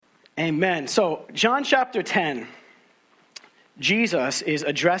Amen. So, John chapter 10, Jesus is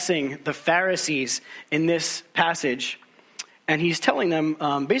addressing the Pharisees in this passage, and he's telling them,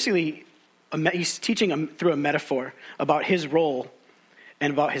 he's teaching them through a metaphor about his role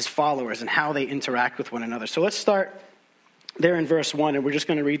and about his followers and how they interact with one another. So let's start there in verse 1, and we're just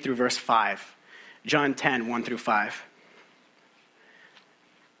going to read through verse 5. John 10, 1 through 5.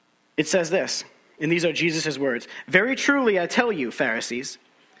 It says this, and these are Jesus' words. "Very truly I tell you, Pharisees,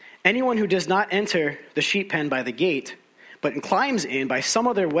 anyone who does not enter the sheep pen by the gate, but climbs in by some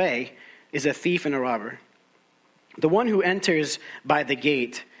other way, is a thief and a robber. The one who enters by the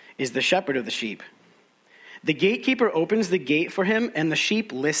gate is the shepherd of the sheep. The gatekeeper opens the gate for him, and the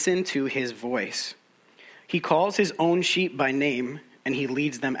sheep listen to his voice. He calls his own sheep by name, and he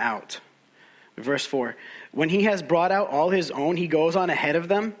leads them out." Verse 4, "When he has brought out all his own, he goes on ahead of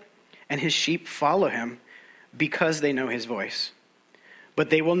them, and his sheep follow him because they know his voice. But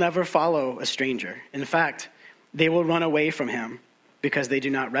they will never follow a stranger. In fact, they will run away from him because they do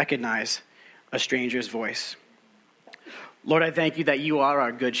not recognize a stranger's voice." Lord, I thank you that you are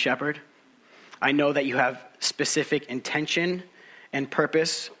our good shepherd. I know that you have specific intention and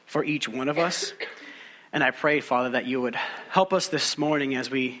purpose for each one of us. And I pray, Father, that you would help us this morning as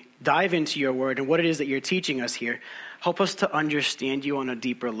we dive into your word and what it is that you're teaching us here. Help us to understand you on a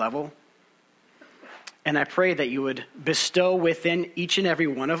deeper level. And I pray that you would bestow within each and every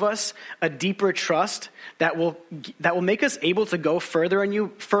one of us a deeper trust that will make us able to go further in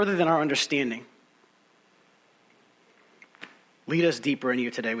you, further than our understanding. Lead us deeper in you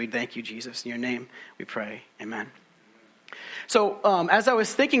today. We thank you, Jesus. In your name we pray. Amen. So as I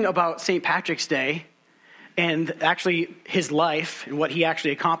was thinking about St. Patrick's Day, and actually his life and what he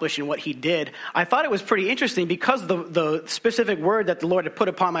actually accomplished and what he did, I thought it was pretty interesting because the specific word that the Lord had put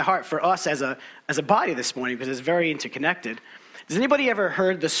upon my heart for us as a body this morning, because it's very interconnected. Has anybody ever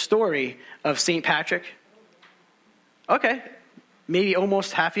heard the story of St. Patrick? Okay. Maybe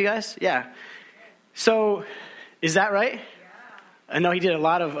almost half you guys? Yeah. So, is that right? I know he did a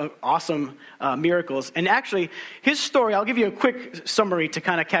lot of awesome miracles. And actually, his story, I'll give you a quick summary to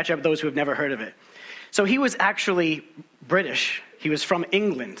kind of catch up those who have never heard of it. So he was actually British. He was from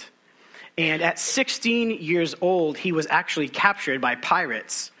England. And at 16 years old, he was actually captured by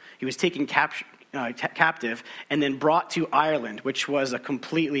pirates. He was taken captive and then brought to Ireland, which was a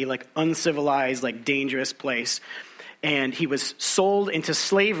completely uncivilized, dangerous place. And he was sold into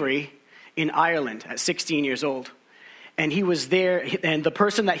slavery in Ireland at 16 years old. And he was there, and the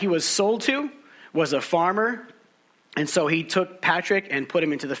person that he was sold to was a farmer. And so he took Patrick and put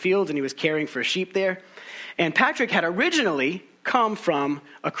him into the fields, and he was caring for sheep there. And Patrick had originally come from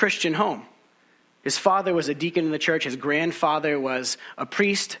a Christian home. His father was a deacon in the church. His grandfather was a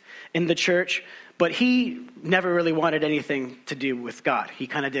priest in the church. But he never really wanted anything to do with God. He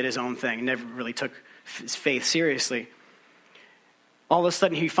kind of did his own thing, never really took his faith seriously. All of a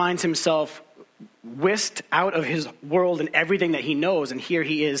sudden, he finds himself whisked out of his world and everything that he knows. And here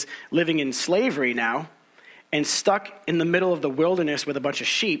he is living in slavery now, and stuck in the middle of the wilderness with a bunch of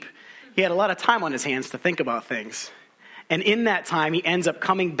sheep. He had a lot of time on his hands to think about things. And in that time, he ends up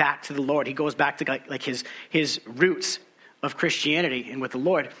coming back to the Lord. He goes back to his roots of Christianity and with the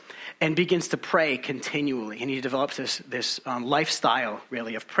Lord, and begins to pray continually. And he develops this lifestyle,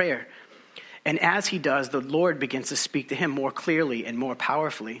 really, of prayer. And as he does, the Lord begins to speak to him more clearly and more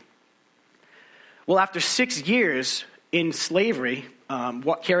powerfully. Well, after 6 years in slavery,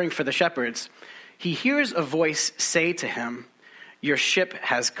 caring for the shepherds, he hears a voice say to him, "Your ship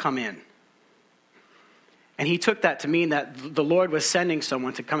has come in." And he took that to mean that the Lord was sending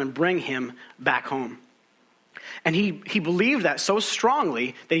someone to come and bring him back home. And he believed that so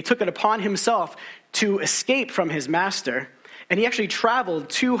strongly that he took it upon himself to escape from his master. And he actually traveled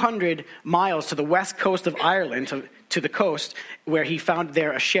 200 miles to the west coast of Ireland, to the coast, where he found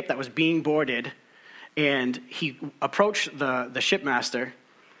there a ship that was being boarded. And he approached the shipmaster,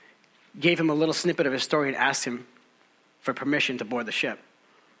 gave him a little snippet of his story, and asked him for permission to board the ship.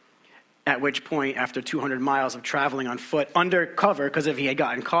 At which point, after 200 miles of traveling on foot, undercover, because if he had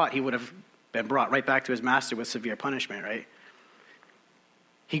gotten caught, he would have been brought right back to his master with severe punishment, right?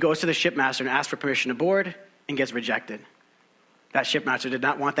 He goes to the shipmaster and asks for permission to board and gets rejected. That shipmaster did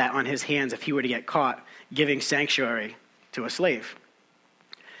not want that on his hands if he were to get caught giving sanctuary to a slave.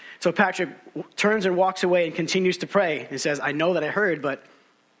 So Patrick turns and walks away and continues to pray and says, "I know that I heard, but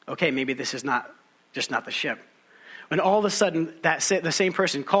okay, maybe this is not the ship." And all of a sudden, the same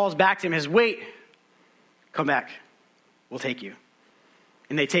person calls back to him and says, "Wait, come back. We'll take you."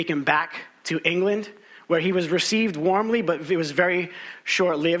 And they take him back to England, where he was received warmly, but it was very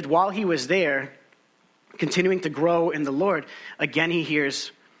short-lived. While he was there, continuing to grow in the Lord, again he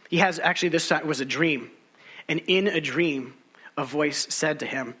hears This was a dream. And in a dream, a voice said to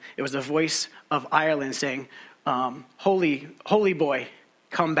him, it was the voice of Ireland saying, holy boy,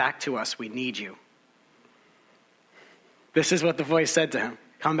 come back to us, we need you. This is what the voice said to him.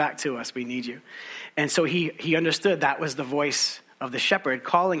 Come back to us, we need you. And so he understood that was the voice of the shepherd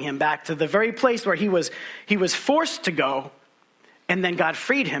calling him back to the very place where he was forced to go, and then God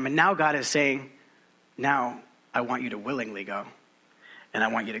freed him. And now God is saying, now I want you to willingly go. And I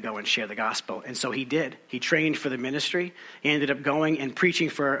want you to go and share the gospel. And so he did. He trained for the ministry. He ended up going and preaching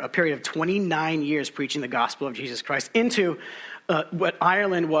for a period of 29 years, preaching the gospel of Jesus Christ into what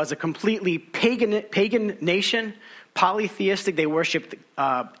Ireland was, a completely pagan nation, polytheistic. They worshiped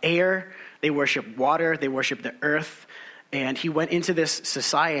air, they worshiped water, they worshiped the earth. And he went into this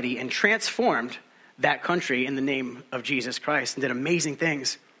society and transformed that country in the name of Jesus Christ and did amazing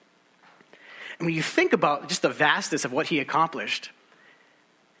things. And when you think about just the vastness of what he accomplished,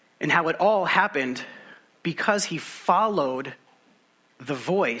 and how it all happened because he followed the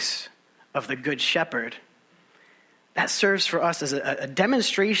voice of the Good Shepherd, that serves for us as a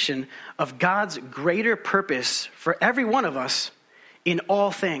demonstration of God's greater purpose for every one of us in all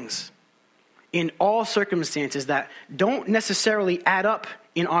things, in all circumstances that don't necessarily add up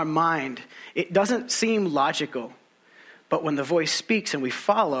in our mind. It doesn't seem logical, but when the voice speaks and we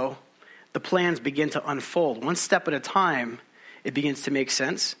follow, the plans begin to unfold. One step at a time, it begins to make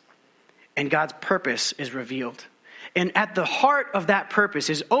sense. And God's purpose is revealed. And at the heart of that purpose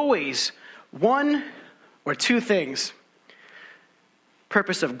is always one or two things.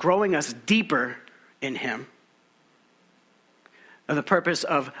 Purpose of growing us deeper in him. And the purpose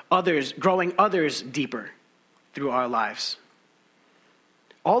of growing others deeper through our lives.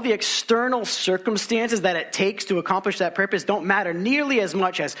 All the external circumstances that it takes to accomplish that purpose don't matter nearly as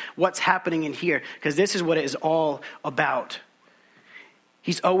much as what's happening in here, because this is what it is all about.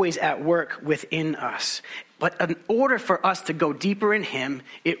 He's always at work within us. But in order for us to go deeper in him,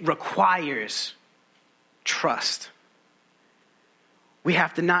 it requires trust. We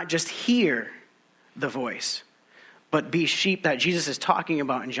have to not just hear the voice, but be sheep that Jesus is talking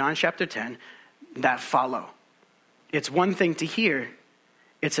about in John chapter 10 that follow. It's one thing to hear,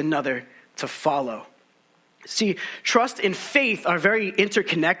 it's another to follow. See, trust and faith are very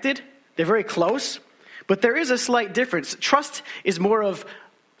interconnected. They're very close. But there is a slight difference. Trust is more of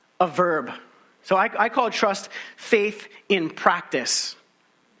a verb. So I call trust faith in practice.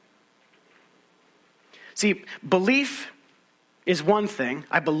 See, belief is one thing.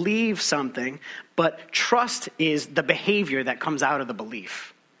 I believe something. But trust is the behavior that comes out of the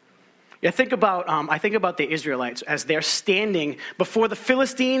belief. I think about the Israelites as they're standing before the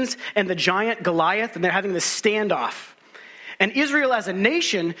Philistines and the giant Goliath, and they're having this standoff. And Israel as a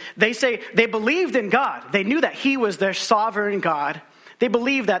nation, they say they believed in God. They knew that he was their sovereign God. They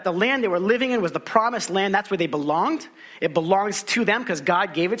believed that the land they were living in was the promised land. That's where they belonged. It belongs to them because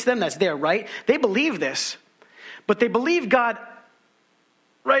God gave it to them. That's their right. They believed this. But they believed God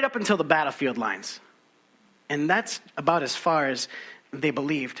right up until the battlefield lines. And that's about as far as they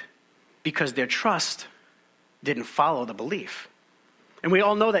believed because their trust didn't follow the belief. And we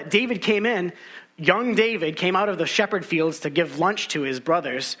all know that David came in. Young David came out of the shepherd fields to give lunch to his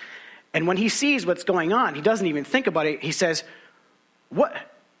brothers. And when he sees what's going on, he doesn't even think about it. He says, "What?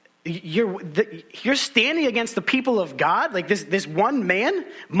 You're standing against the people of God? Like this one man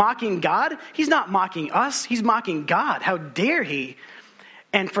mocking God? He's not mocking us. He's mocking God. How dare he?"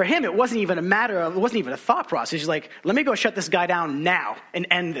 And for him, it wasn't even a thought process. He's like, let me go shut this guy down now and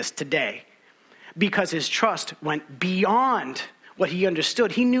end this today. Because his trust went beyond what he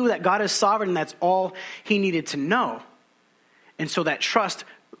understood. He knew that God is sovereign, and that's all he needed to know. And so that trust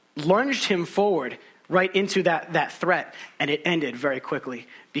lunged him forward right into that threat, and it ended very quickly.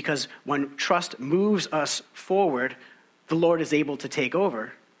 Because when trust moves us forward, the Lord is able to take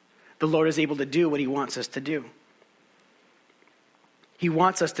over. The Lord is able to do what he wants us to do. He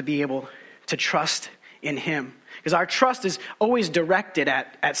wants us to be able to trust in him. Because our trust is always directed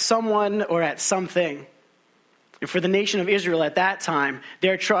at someone or at something. And for the nation of Israel at that time,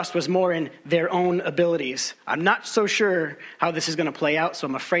 their trust was more in their own abilities. I'm not so sure how this is going to play out, so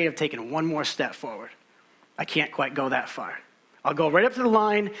I'm afraid of taking one more step forward. I can't quite go that far. I'll go right up to the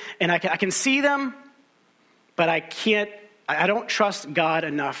line, and I can see them, but I don't trust God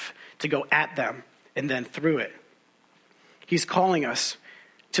enough to go at them and then through it. He's calling us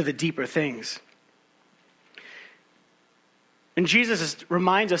to the deeper things. And Jesus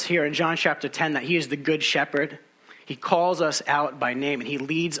reminds us here in John chapter 10 that he is the good shepherd. He calls us out by name, and he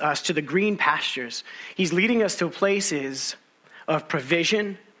leads us to the green pastures. He's leading us to places of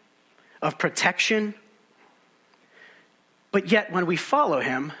provision, of protection. But yet when we follow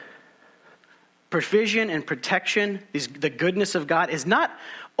him, provision and protection, the goodness of God is not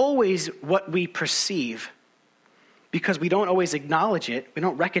always what we perceive, because we don't always acknowledge it. We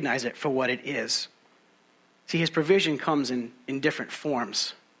don't recognize it for what it is. See, his provision comes in different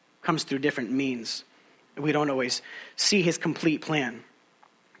forms, comes through different means. We don't always see his complete plan.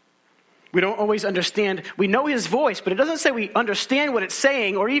 We don't always understand. We know his voice, but it doesn't say we understand what it's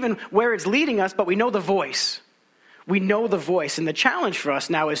saying or even where it's leading us, but we know the voice. We know the voice. And the challenge for us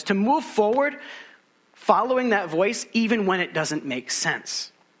now is to move forward following that voice even when it doesn't make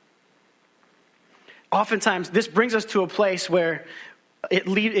sense. Oftentimes, this brings us to a place where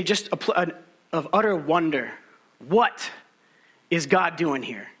it just of utter wonder. What is God doing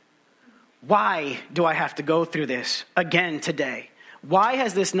here? Why do I have to go through this again today? Why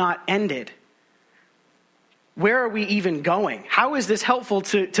has this not ended? Where are we even going? How is this helpful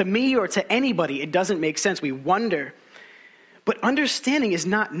to me or to anybody? It doesn't make sense. We wonder. But understanding is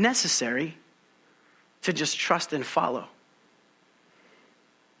not necessary to just trust and follow.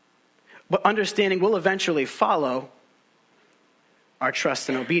 But understanding will eventually follow our trust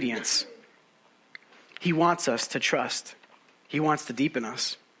and obedience. He wants us to trust. He wants to deepen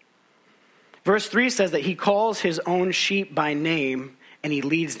us. Verse 3 says that he calls his own sheep by name and he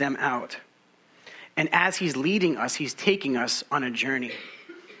leads them out. And as he's leading us, he's taking us on a journey.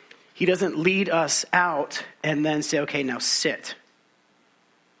 He doesn't lead us out and then say, okay, now sit.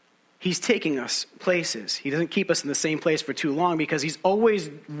 He's taking us places. He doesn't keep us in the same place for too long because he's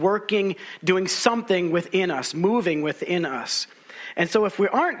always working, doing something within us, moving within us. And so if we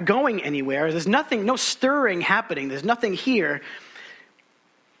aren't going anywhere, there's nothing, no stirring happening, there's nothing here.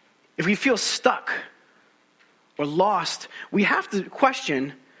 If we feel stuck or lost, we have to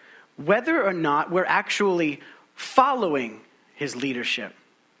question whether or not we're actually following his leadership.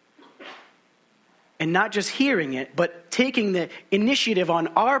 And not just hearing it, but taking the initiative on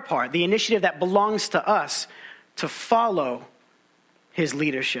our part, the initiative that belongs to us, to follow his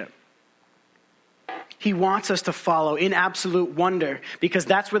leadership. He wants us to follow in absolute wonder, because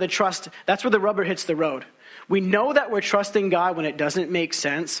that's where the rubber hits the road. We know that we're trusting God when it doesn't make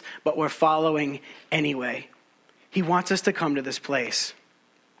sense, but we're following anyway. He wants us to come to this place.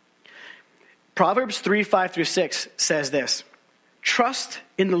 Proverbs 3:5-6 says this: trust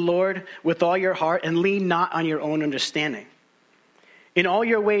in the Lord with all your heart and lean not on your own understanding. In all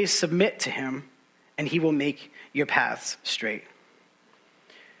your ways submit to him, and he will make your paths straight.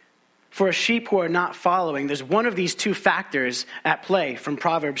 For a sheep who are not following, there's one of these two factors at play from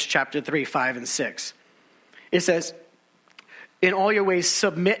Proverbs chapter 3, 5, and 6. It says, in all your ways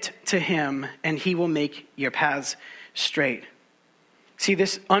submit to him, and he will make your paths straight. See,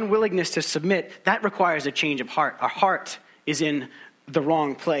 this unwillingness to submit, that requires a change of heart. Our heart is in the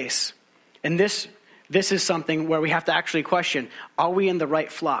wrong place. And this is something where we have to actually question, are we in the right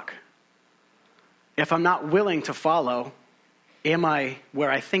flock? If I'm not willing to follow, am I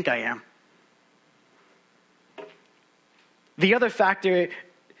where I think I am? The other factor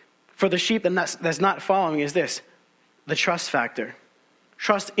for the sheep that's not following is this: the trust factor.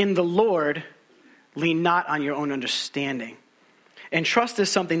 Trust in the Lord, lean not on your own understanding. And trust is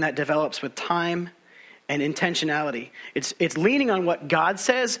something that develops with time and intentionality. It's leaning on what God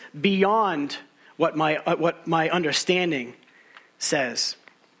says beyond what my understanding says.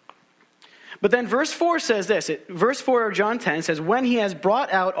 But then verse 4 says this. Verse 4 of John 10 says, when he has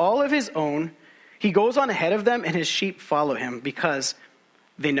brought out all of his own, he goes on ahead of them, and his sheep follow him because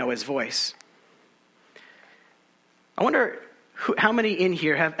they know his voice. I wonder how many in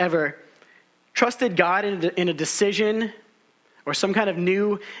here have ever trusted God in a decision or some kind of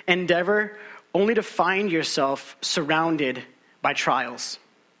new endeavor, only to find yourself surrounded by trials.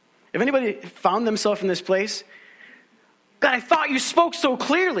 If anybody found themselves in this place, God, I thought you spoke so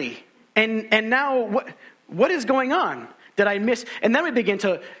clearly, and now what is going on? Did I miss? And then we begin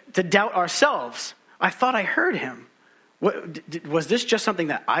to doubt ourselves. I thought I heard him. Was this just something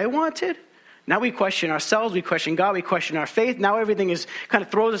that I wanted? Now we question ourselves, we question God, we question our faith. Now everything is kind of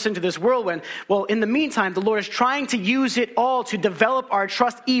throws us into this whirlwind. Well, in the meantime, the Lord is trying to use it all to develop our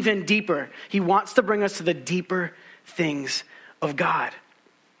trust even deeper. He wants to bring us to the deeper things of God.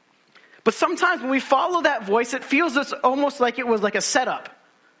 But sometimes when we follow that voice, it feels almost like it was like a setup.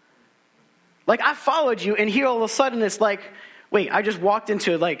 Like I followed you, and here all of a sudden it's like, wait, I just walked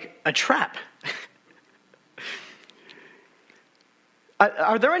into like a trap.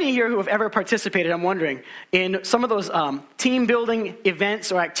 Are there any here who have ever participated, I'm wondering, in some of those team building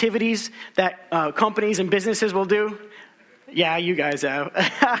events or activities that companies and businesses will do? Yeah, you guys have.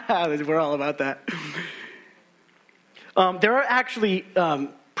 We're all about that. There are actually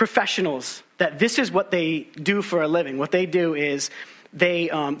professionals that this is what they do for a living. What they do is they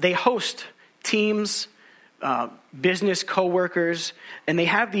host teams, business coworkers, and they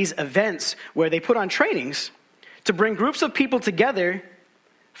have these events where they put on trainings to bring groups of people together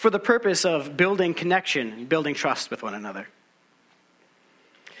for the purpose of building connection, building trust with one another.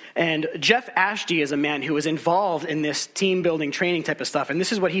 And Jeff Ashby is a man who is involved in this team building training type of stuff. And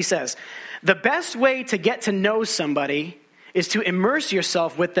this is what he says: the best way to get to know somebody is to immerse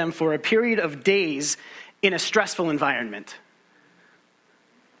yourself with them for a period of days in a stressful environment.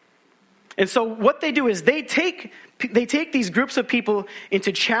 And so what they do is they take these groups of people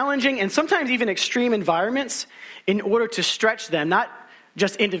into challenging and sometimes even extreme environments in order to stretch them, not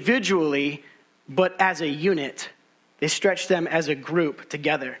just individually, but as a unit. They stretch them as a group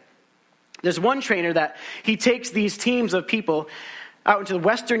together. There's one trainer that he takes these teams of people out into the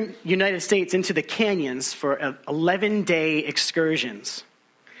western United States, into the canyons for 11-day excursions.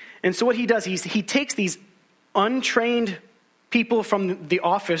 And so what he does, he takes these untrained people from the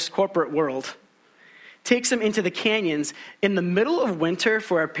office corporate world, takes them into the canyons in the middle of winter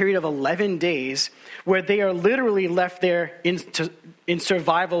for a period of 11 days where they are literally left there in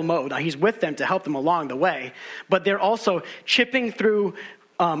survival mode. Now, he's with them to help them along the way, but they're also chipping through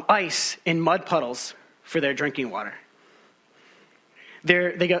ice in mud puddles for their drinking water.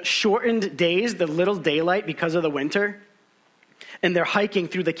 They got shortened days, the little daylight because of the winter, and they're hiking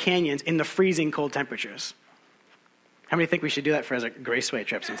through the canyons in the freezing cold temperatures. How many think we should do that for as a Graceway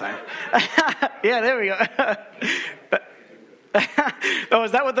trip sometime? Yeah, there we go. Oh,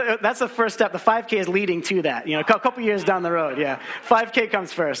 is that that's the first step? The 5K is leading to that. You know, a couple years down the road, yeah. 5K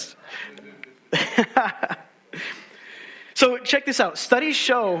comes first. So check this out. Studies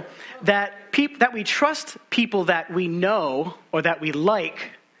show that that we trust people that we know or that we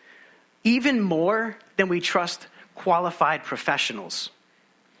like even more than we trust qualified professionals.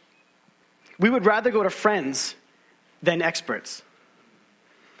 We would rather go to friends than experts.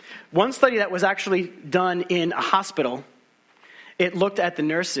 One study that was actually done in a hospital, it looked at the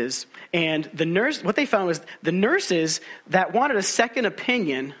nurses, and what they found was the nurses that wanted a second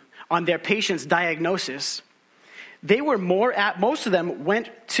opinion on their patient's diagnosis, most of them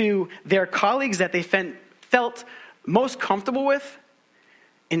went to their colleagues that they felt most comfortable with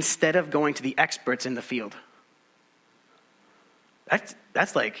instead of going to the experts in the field.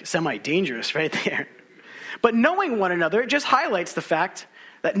 That's like semi-dangerous right there. But knowing one another just highlights the fact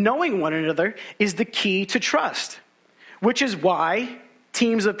that knowing one another is the key to trust, which is why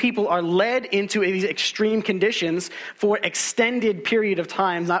teams of people are led into these extreme conditions for extended period of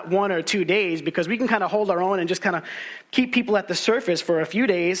time, not 1 or 2 days, because we can kind of hold our own and just kind of keep people at the surface for a few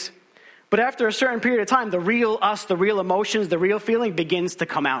days. But after a certain period of time, the real us, the real emotions, the real feeling begins to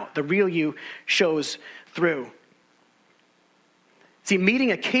come out. The real you shows through. See,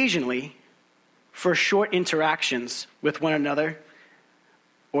 meeting occasionally for short interactions with one another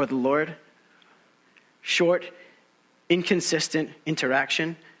or the Lord, short, inconsistent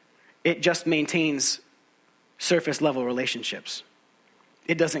interaction, it just maintains surface level relationships.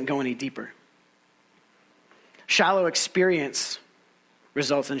 It doesn't go any deeper. Shallow experience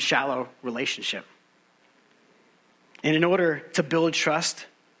results in shallow relationship. And in order to build trust,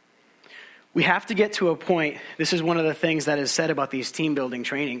 we have to get to a point, this is one of the things that is said about these team building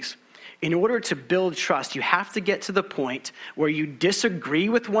trainings. In order to build trust, you have to get to the point where you disagree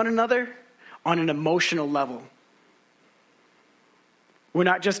with one another on an emotional level. We're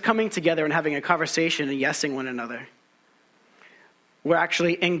not just coming together and having a conversation and yesing one another. We're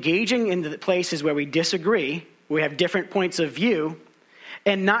actually engaging in the places where we disagree, we have different points of view,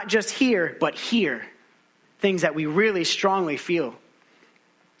 and not just here, but here. Things that we really strongly feel.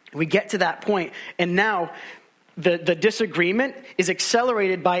 We get to that point, and now the disagreement is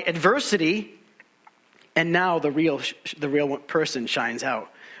accelerated by adversity, and now the real person shines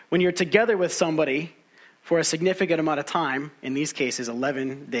out. When you're together with somebody for a significant amount of time, in these cases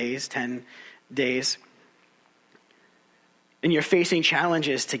 11 days, 10 days, and you're facing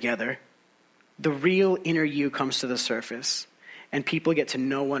challenges together, the real inner you comes to the surface, and people get to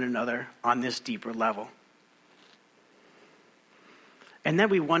know one another on this deeper level. And then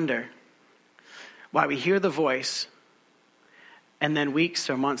we wonder why we hear the voice, and then weeks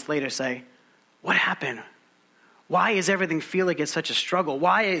or months later say, what happened? Why does everything feel like it's such a struggle?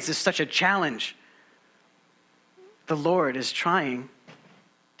 Why is this such a challenge? The Lord is trying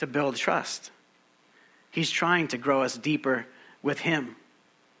to build trust. He's trying to grow us deeper with Him,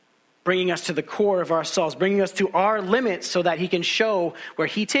 bringing us to the core of ourselves, bringing us to our limits so that He can show where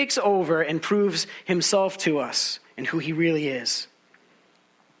He takes over and proves Himself to us and who He really is.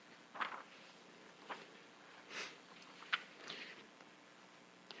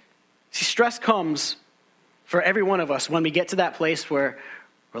 See, stress comes for every one of us when we get to that place where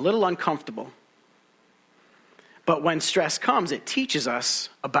we're a little uncomfortable. But when stress comes, it teaches us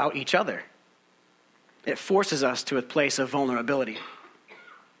about each other. It forces us to a place of vulnerability.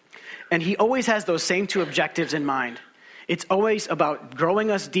 And he always has those same two objectives in mind. It's always about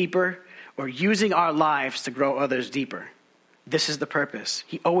growing us deeper or using our lives to grow others deeper. This is the purpose.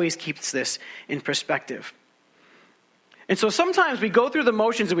 He always keeps this in perspective. And so sometimes we go through the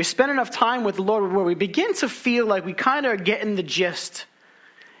motions and we spend enough time with the Lord where we begin to feel like we kind of are getting the gist.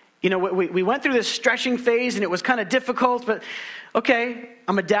 You know, we went through this stretching phase and it was kind of difficult, but okay,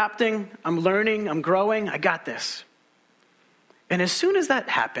 I'm adapting, I'm learning, I'm growing, I got this. And as soon as that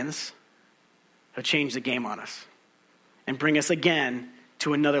happens, he'll change the game on us and bring us again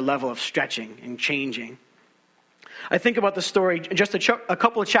to another level of stretching and changing. I think about the story just a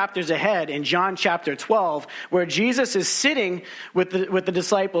couple of chapters ahead in John chapter 12, where Jesus is sitting with the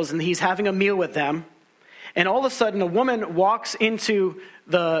disciples and he's having a meal with them. And all of a sudden, a woman walks into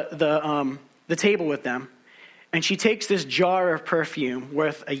the table with them, and she takes this jar of perfume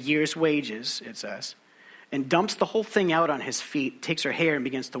worth a year's wages, it says, and dumps the whole thing out on his feet, takes her hair and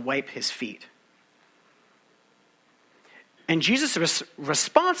begins to wipe his feet. And Jesus'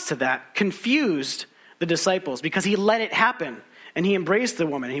 response to that confused the disciples because he let it happen and he embraced the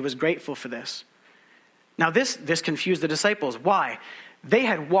woman and he was grateful for this. Now this confused the disciples. Why? They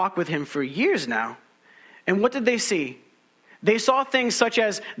had walked with him for years now. And what did they see? They saw things such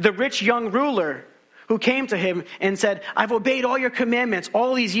as the rich young ruler who came to him and said, I've obeyed all your commandments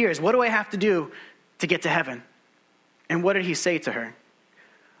all these years. What do I have to do to get to heaven? And what did he say to her?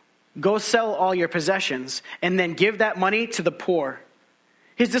 Go sell all your possessions and then give that money to the poor.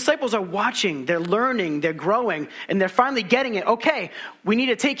 His disciples are watching, they're learning, they're growing, and they're finally getting it. Okay, we need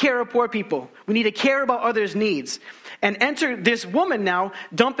to take care of poor people. We need to care about others' needs. And enter this woman now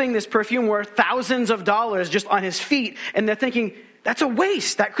dumping this perfume worth thousands of dollars just on his feet. And they're thinking, that's a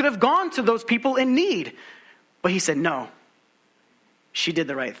waste. That could have gone to those people in need. But he said, no, she did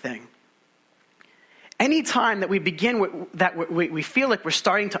the right thing. Anytime that we begin with that, we feel like we're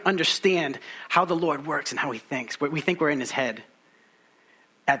starting to understand how the Lord works and how he thinks. We think we're in his head.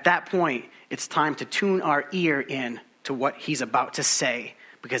 At that point, it's time to tune our ear in to what he's about to say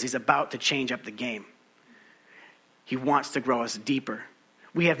because he's about to change up the game. He wants to grow us deeper.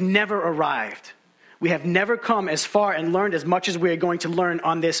 We have never arrived. We have never come as far and learned as much as we are going to learn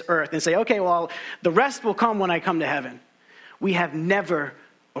on this earth and say, okay, well, the rest will come when I come to heaven. We have never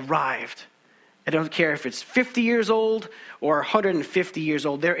arrived. I don't care if it's 50 years old or 150 years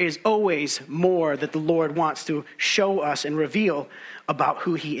old. There is always more that the Lord wants to show us and reveal about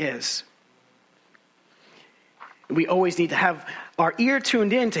who he is. We always need to have our ear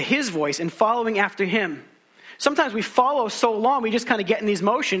tuned in to his voice and following after him. Sometimes we follow so long, we just kind of get in these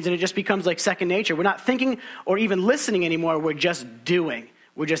motions and it just becomes like second nature. We're not thinking or even listening anymore. We're just doing.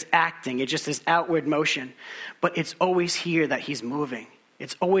 We're just acting. It's just this outward motion. But it's always here that he's moving.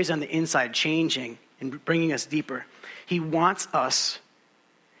 It's always on the inside changing and bringing us deeper. He wants us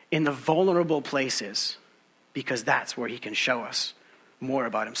in the vulnerable places because that's where he can show us more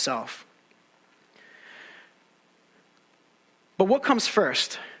about himself. But what comes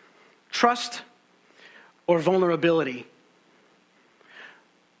first? Trust or vulnerability?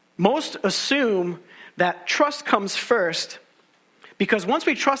 Most assume that trust comes first because once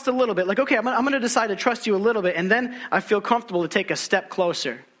we trust a little bit, like, okay, I'm going to decide to trust you a little bit, and then I feel comfortable to take a step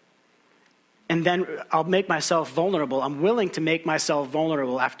closer. And then I'll make myself vulnerable. I'm willing to make myself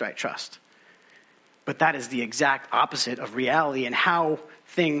vulnerable after I trust. But that is the exact opposite of reality and how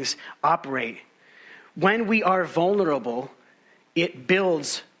things operate. When we are vulnerable, it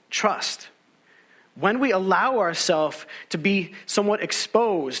builds trust. When we allow ourselves to be somewhat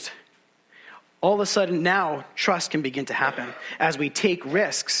exposed, all of a sudden now trust can begin to happen. As we take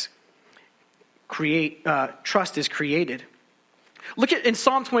risks, trust is created. Look at in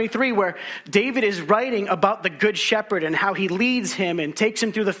Psalm 23 where David is writing about the good shepherd and how he leads him and takes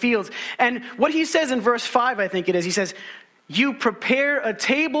him through the fields. And what he says in verse 5, I think it is, he says, you prepare a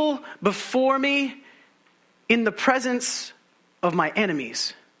table before me in the presence of my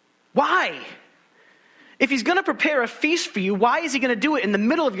enemies. Why? If he's going to prepare a feast for you, why is he going to do it in the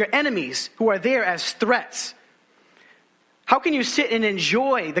middle of your enemies who are there as threats? How can you sit and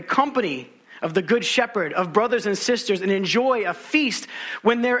enjoy the company of the good shepherd, of brothers and sisters, and enjoy a feast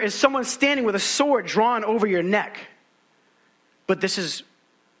when there is someone standing with a sword drawn over your neck? But this is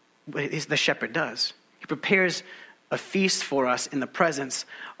what the shepherd does. He prepares a feast for us in the presence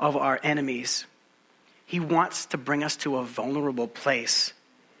of our enemies. He wants to bring us to a vulnerable place.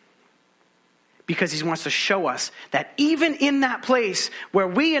 because he wants to show us that even in that place where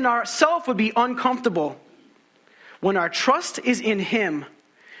we in ourselves would be uncomfortable, when our trust is in him,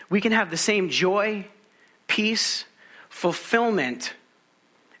 we can have the same joy, peace, fulfillment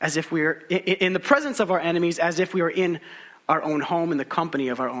as if we were in the presence of our enemies, as if we were in our own home, in the company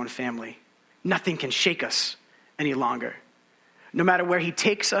of our own family. Nothing can shake us any longer. No matter where he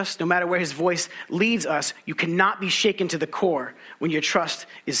takes us, no matter where his voice leads us, you cannot be shaken to the core when your trust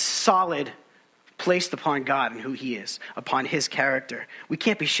is solid, placed upon God and who he is, upon his character. We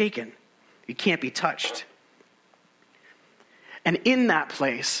can't be shaken. We can't be touched. And in that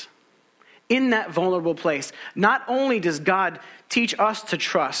place, in that vulnerable place, not only does God teach us to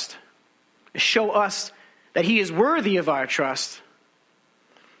trust, show us that he is worthy of our trust,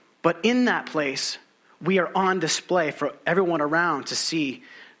 but in that place, we are on display for everyone around to see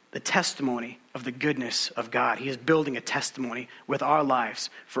the testimony of the goodness of God. He is building a testimony with our lives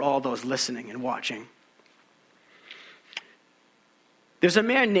for all those listening and watching. There's a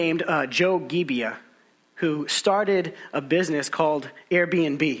man named Joe Gebbia who started a business called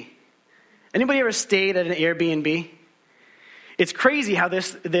Airbnb. Anybody ever stayed at an Airbnb? It's crazy how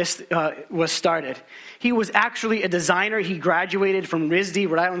this was started. He was actually a designer. He graduated from RISD,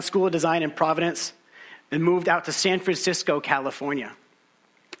 Rhode Island School of Design in Providence, and moved out to San Francisco, California.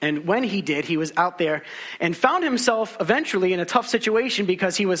 And when he did, he was out there and found himself eventually in a tough situation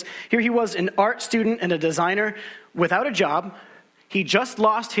because he was an art student and a designer without a job. He just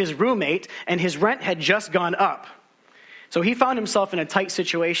lost his roommate, and his rent had just gone up. So he found himself in a tight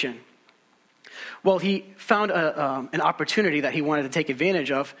situation. Well, he found an opportunity that he wanted to take advantage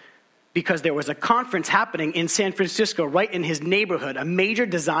of because there was a conference happening in San Francisco, right in his neighborhood, a major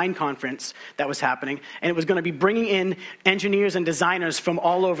design conference that was happening, and it was going to be bringing in engineers and designers from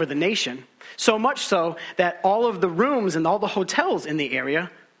all over the nation. So much so that all of the rooms and all the hotels in the area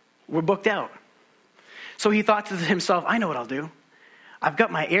were booked out. So he thought to himself, I know what I'll do. I've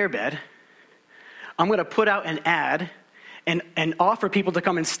got my airbed. I'm going to put out an ad and offer people to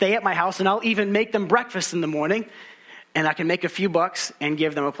come and stay at my house, and I'll even make them breakfast in the morning, and I can make a few bucks and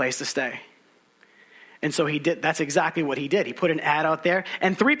give them a place to stay. And so he did. That's exactly what he did. He put an ad out there,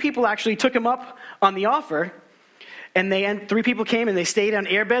 and 3 people actually took him up on the offer. And 3 people came and they stayed on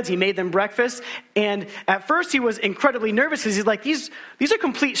airbeds. He made them breakfast. And at first he was incredibly nervous because he's like, these are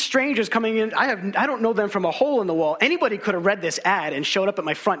complete strangers coming in. I don't know them from a hole in the wall. Anybody could have read this ad and showed up at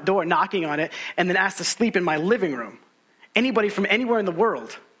my front door knocking on it and then asked to sleep in my living room. Anybody from anywhere in the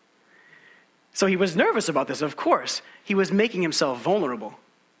world. So he was nervous about this, of course. He was making himself vulnerable.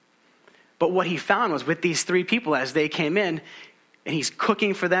 But what he found was with these 3 people as they came in, and he's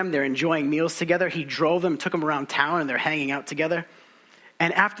cooking for them, they're enjoying meals together. He drove them, took them around town, and they're hanging out together.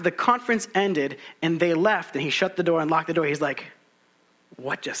 And after the conference ended and they left and he shut the door and locked the door, he's like,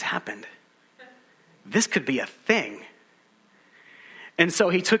 what just happened? This could be a thing. And so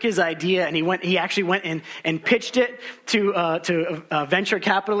he took his idea and he actually went and pitched it to venture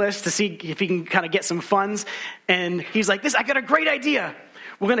capitalists to see if he can kind of get some funds. And he's like, I got a great idea.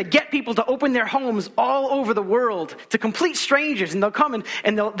 We're going to get people to open their homes all over the world to complete strangers, and they'll come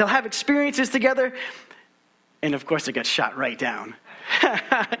and they'll have experiences together. And of course, it got shot right down.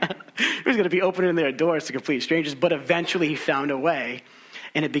 He was going to be opening their doors to complete strangers, but eventually he found a way,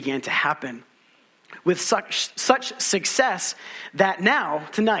 and it began to happen with such success that now,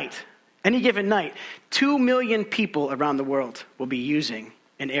 tonight, any given night, 2 million people around the world will be using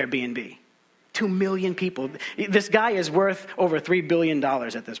an Airbnb. 2 million people. This guy is worth over $3 billion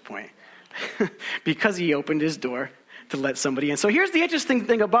at this point because he opened his door to let somebody in. So here's the interesting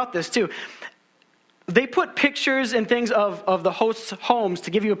thing about this too. They put pictures and things of the host's homes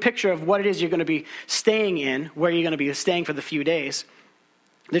to give you a picture of what it is you're going to be staying in, where you're going to be staying for the few days.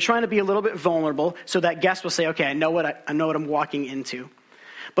 They're trying to be a little bit vulnerable so that guests will say, okay, I know what I'm walking into.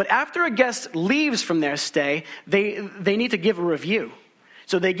 But after a guest leaves from their stay, they need to give a review.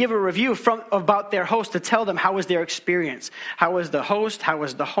 So they give a review about their host to tell them how was their experience. How was the host? How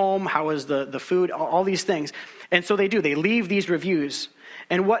was the home? How was the food? All these things. And so they do. They leave these reviews.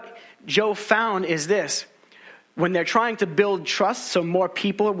 And what Joe found is this. When they're trying to build trust so more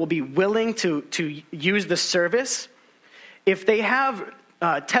people will be willing to use the service, if they have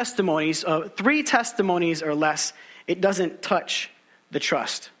testimonies, 3 testimonies or less, it doesn't touch the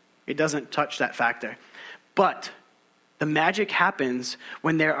trust. It doesn't touch that factor. But the magic happens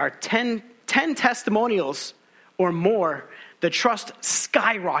when there are 10 testimonials or more. The trust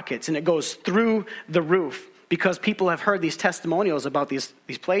skyrockets and it goes through the roof because people have heard these testimonials about these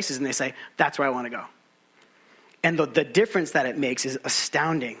places and they say, that's where I want to go. And the difference that it makes is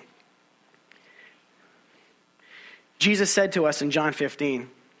astounding. Jesus said to us in John 15,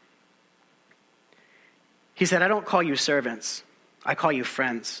 He said, I don't call you servants. I call you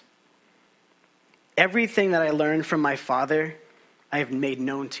friends. Everything that I learned from my Father, I have made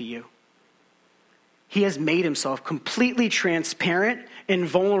known to you. He has made himself completely transparent and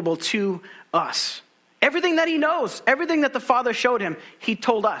vulnerable to us. Everything that he knows, everything that the Father showed him, he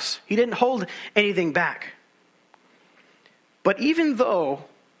told us. He didn't hold anything back. But even though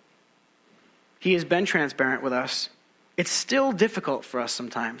he has been transparent with us, it's still difficult for us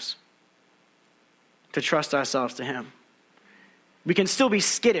sometimes to trust ourselves to him. We can still be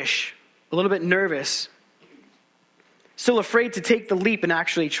skittish, a little bit nervous, still afraid to take the leap and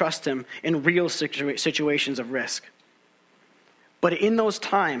actually trust him in real situations of risk. But in those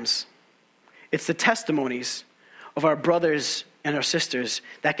times, it's the testimonies of our brothers and our sisters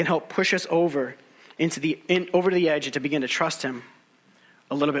that can help push us over to the edge and to begin to trust him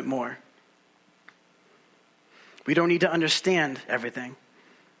a little bit more. We don't need to understand everything.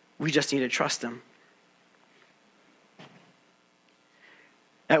 We just need to trust him.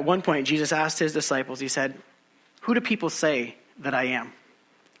 At one point, Jesus asked his disciples, he said, who do people say that I am?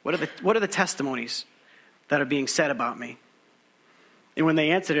 What are the testimonies that are being said about me? And when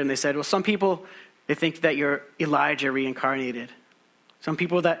they answered him, they said, well, some people, they think that you're Elijah reincarnated. Some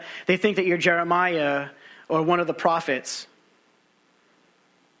people that they think that you're Jeremiah or one of the prophets.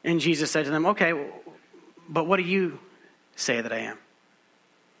 And Jesus said to them, okay, but what do you say that I am?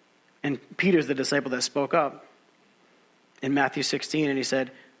 And Peter's the disciple that spoke up in Matthew 16, and he said,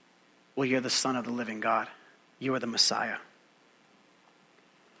 well, you're the Son of the living God. You are the Messiah.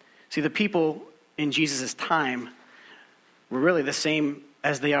 See, the people in Jesus' time were really the same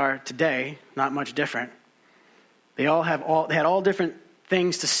as they are today, not much different. They had all different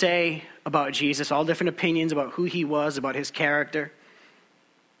things to say about Jesus, all different opinions about who he was, about his character.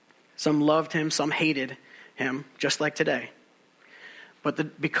 Some loved him, some hated him, just like today.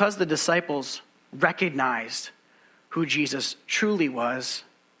 But because the disciples recognized who Jesus truly was,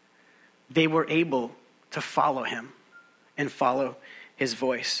 they were able to follow him and follow his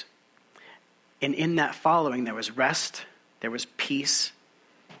voice. And in that following, there was rest, there was peace,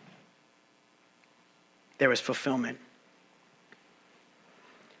 there was fulfillment.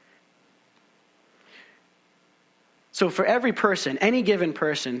 So for every person, any given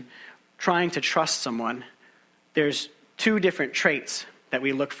person trying to trust someone, there's two different traits that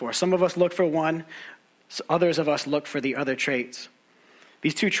we look for. Some of us look for one, others of us look for the other traits.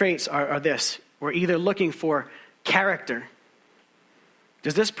 These two traits are this. We're either looking for character.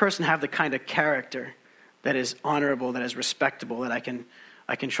 Does this person have the kind of character that is honorable, that is respectable, that I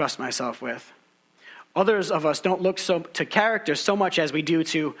can trust myself with? Others of us don't look to character so much as we do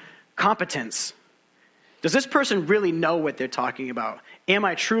to competence. Does this person really know what they're talking about? Am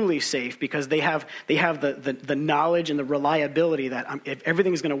I truly safe because they have the knowledge and the reliability that if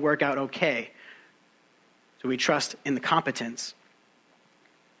everything's going to work out okay? So we trust in the competence.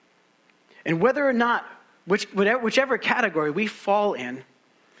 And whether or not, whichever category we fall in,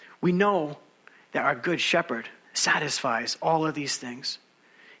 we know that our good shepherd satisfies all of these things.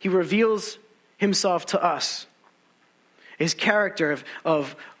 He reveals himself to us. His character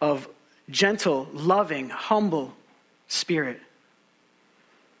of gentle, loving, humble spirit.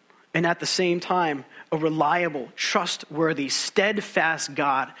 And at the same time, a reliable, trustworthy, steadfast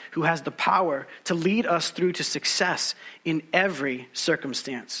God who has the power to lead us through to success in every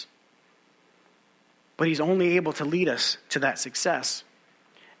circumstance. But he's only able to lead us to that success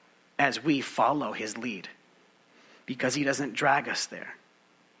as we follow his lead. Because he doesn't drag us there.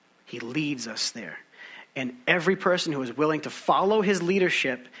 He leads us there. And every person who is willing to follow his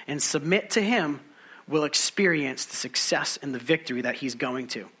leadership and submit to him will experience the success and the victory that he's going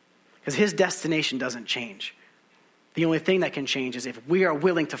to. Because his destination doesn't change. The only thing that can change is if we are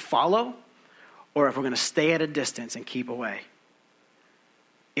willing to follow or if we're going to stay at a distance and keep away.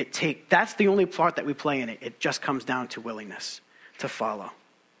 That's the only part that we play in it. It just comes down to willingness to follow.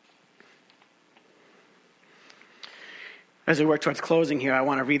 As we work towards closing here, I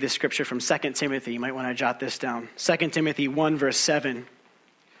want to read this scripture from 2 Timothy. You might want to jot this down. 2 Timothy 1 verse 7,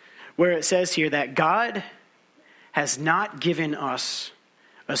 where it says here that God has not given us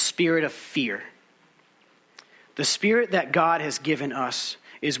a spirit of fear. The spirit that God has given us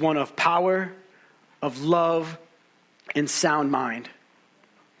is one of power, of love, and sound mind.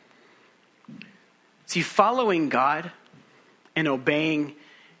 See, following God and obeying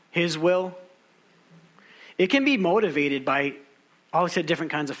his will, it can be motivated by all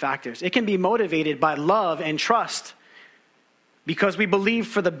different kinds of factors. It can be motivated by love and trust because we believe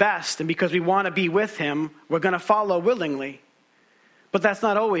for the best and because we want to be with him, we're going to follow willingly. But that's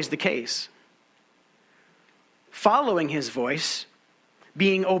not always the case. Following his voice,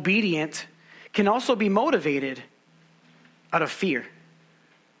 being obedient, can also be motivated out of fear.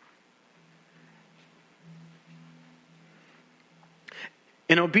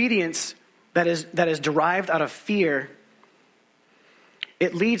 An obedience that is derived out of fear,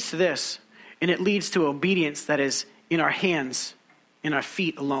 it leads to this, and it leads to obedience that is in our hands, in our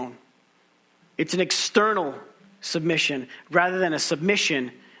feet alone. It's an external submission rather than a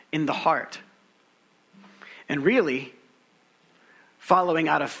submission in the heart. And really, following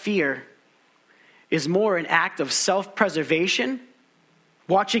out of fear is more an act of self-preservation,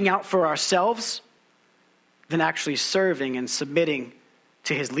 watching out for ourselves, than actually serving and submitting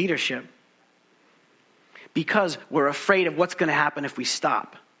to his leadership. Because we're afraid of what's going to happen if we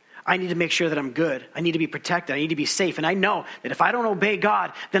stop. I need to make sure that I'm good. I need to be protected. I need to be safe. And I know that if I don't obey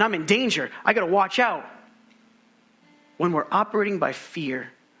God, then I'm in danger. I got to watch out. When we're operating by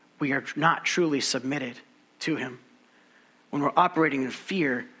fear, we are not truly submitted to him. When we're operating in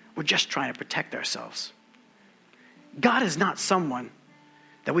fear, we're just trying to protect ourselves. God is not someone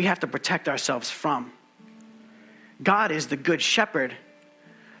that we have to protect ourselves from. God is the good shepherd,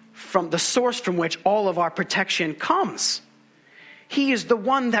 from the source from which all of our protection comes. He is the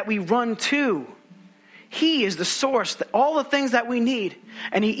one that we run to. He is the source, all the things that we need.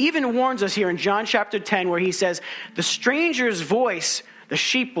 And he even warns us here in John chapter 10 where he says, the stranger's voice the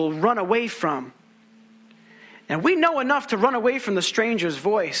sheep will run away from. And we know enough to run away from the stranger's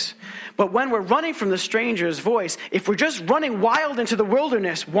voice. But when we're running from the stranger's voice, if we're just running wild into the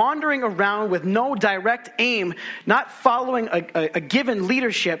wilderness, wandering around with no direct aim, not following a given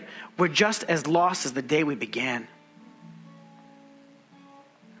leadership, we're just as lost as the day we began.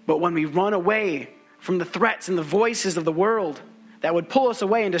 But when we run away from the threats and the voices of the world that would pull us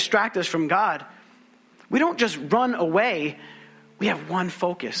away and distract us from God, we don't just run away. We have one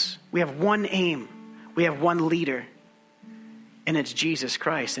focus. We have one aim. We have one leader, and it's Jesus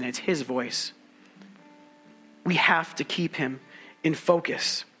Christ, and it's his voice. We have to keep him in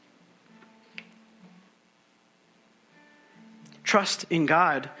focus. Trust in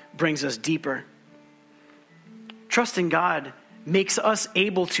God brings us deeper. Trust in God makes us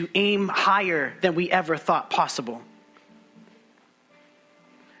able to aim higher than we ever thought possible.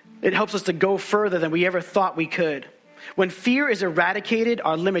 It helps us to go further than we ever thought we could. When fear is eradicated,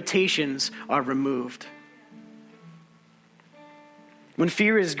 our limitations are removed. When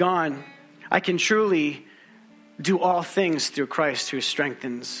fear is gone, I can truly do all things through Christ who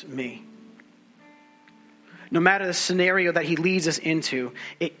strengthens me. No matter the scenario that he leads us into,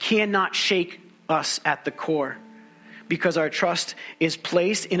 it cannot shake us at the core because our trust is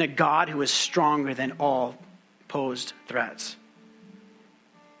placed in a God who is stronger than all posed threats.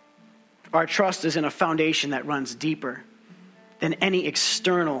 Our trust is in a foundation that runs deeper than any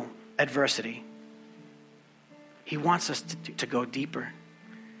external adversity. He wants us to go deeper.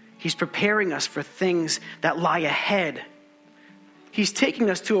 He's preparing us for things that lie ahead. He's taking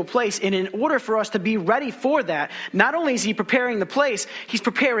us to a place, and in order for us to be ready for that, not only is he preparing the place, he's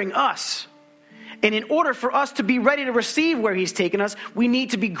preparing us. And in order for us to be ready to receive where he's taken us, we need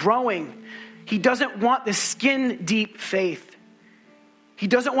to be growing. He doesn't want this skin-deep faith. He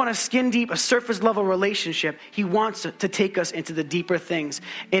doesn't want a skin-deep, a surface-level relationship. He wants to take us into the deeper things.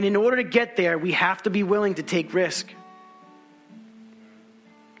 And in order to get there, we have to be willing to take risk.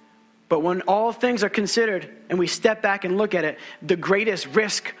 But when all things are considered and we step back and look at it, the greatest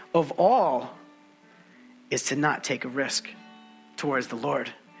risk of all is to not take a risk towards the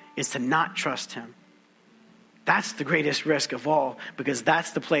Lord, is to not trust him. That's the greatest risk of all, because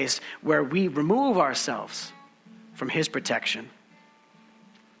that's the place where we remove ourselves from his protection.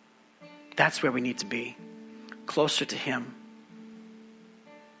 That's where we need to be, closer to him.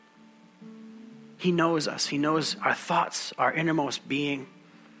 He knows us. He knows our thoughts, our innermost being.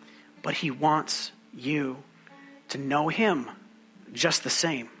 But he wants you to know him just the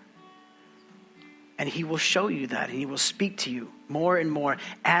same. And he will show you that, and he will speak to you more and more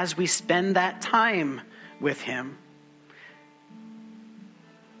as we spend that time with him.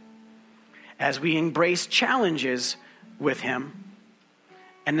 As we embrace challenges with him.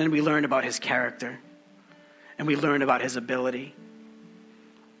 And then we learn about his character. And we learn about his ability.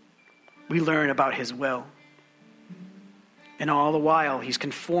 We learn about his will. And all the while, he's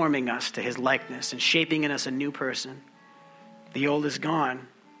conforming us to his likeness and shaping in us a new person. The old is gone,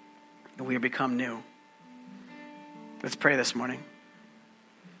 and we have become new. Let's pray this morning.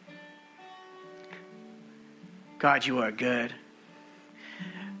 God, you are good.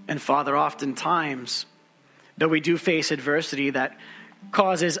 And Father, oftentimes, though we do face adversity that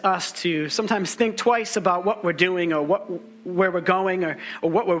causes us to sometimes think twice about what we're doing or where we're going or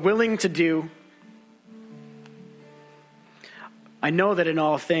what we're willing to do, I know that in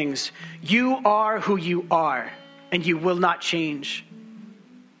all things, you are who you are, and you will not change.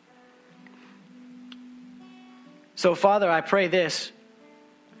 So, Father, I pray this.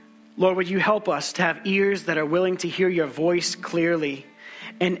 Lord, would you help us to have ears that are willing to hear your voice clearly?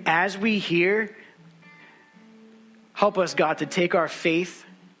 And as we hear, help us, God, to take our faith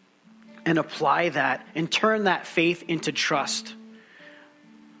and apply that and turn that faith into trust.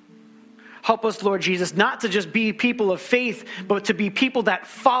 Help us, Lord Jesus, not to just be people of faith, but to be people that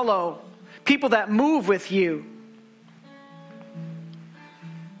follow, people that move with you.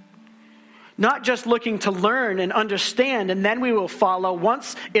 Not just looking to learn and understand, and then we will follow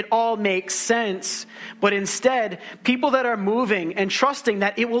once it all makes sense, but instead, people that are moving and trusting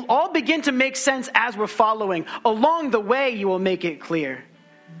that it will all begin to make sense as we're following. Along the way, you will make it clear.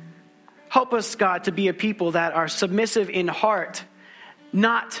 Help us, God, to be a people that are submissive in heart,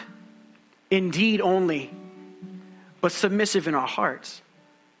 not in deed only, but submissive in our hearts,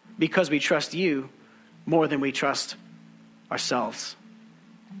 because we trust you more than we trust ourselves.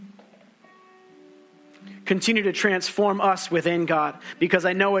 Continue to transform us within, God, because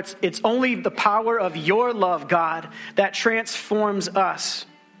I know it's only the power of your love, God, that transforms us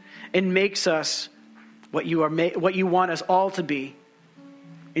and makes us what you want us all to be,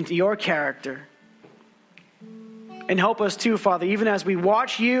 into your character. And help us too, Father, even as we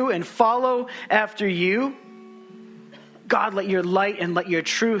watch you and follow after you, God, let your light and let your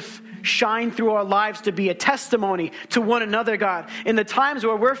truth shine through our lives to be a testimony to one another, God. In the times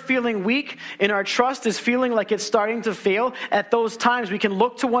where we're feeling weak and our trust is feeling like it's starting to fail, at those times we can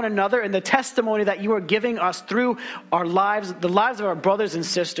look to one another and the testimony that you are giving us through our lives, the lives of our brothers and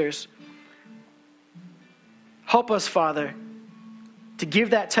sisters. Help us, Father, to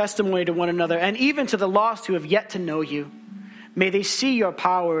give that testimony to one another and even to the lost who have yet to know you. May they see your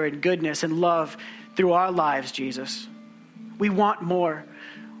power and goodness and love through our lives, Jesus. We want more.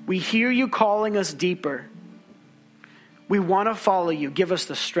 We hear you calling us deeper. We want to follow you. Give us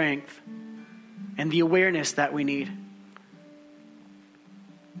the strength and the awareness that we need.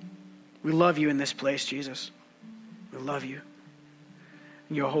 We love you in this place, Jesus. We love you.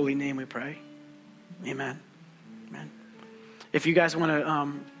 In your holy name we pray. Amen. Amen. If you guys want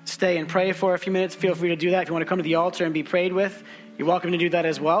to stay and pray for a few minutes, feel free to do that. If you want to come to the altar and be prayed with, you're welcome to do that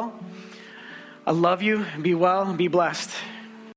as well. I love you. Be well and be blessed.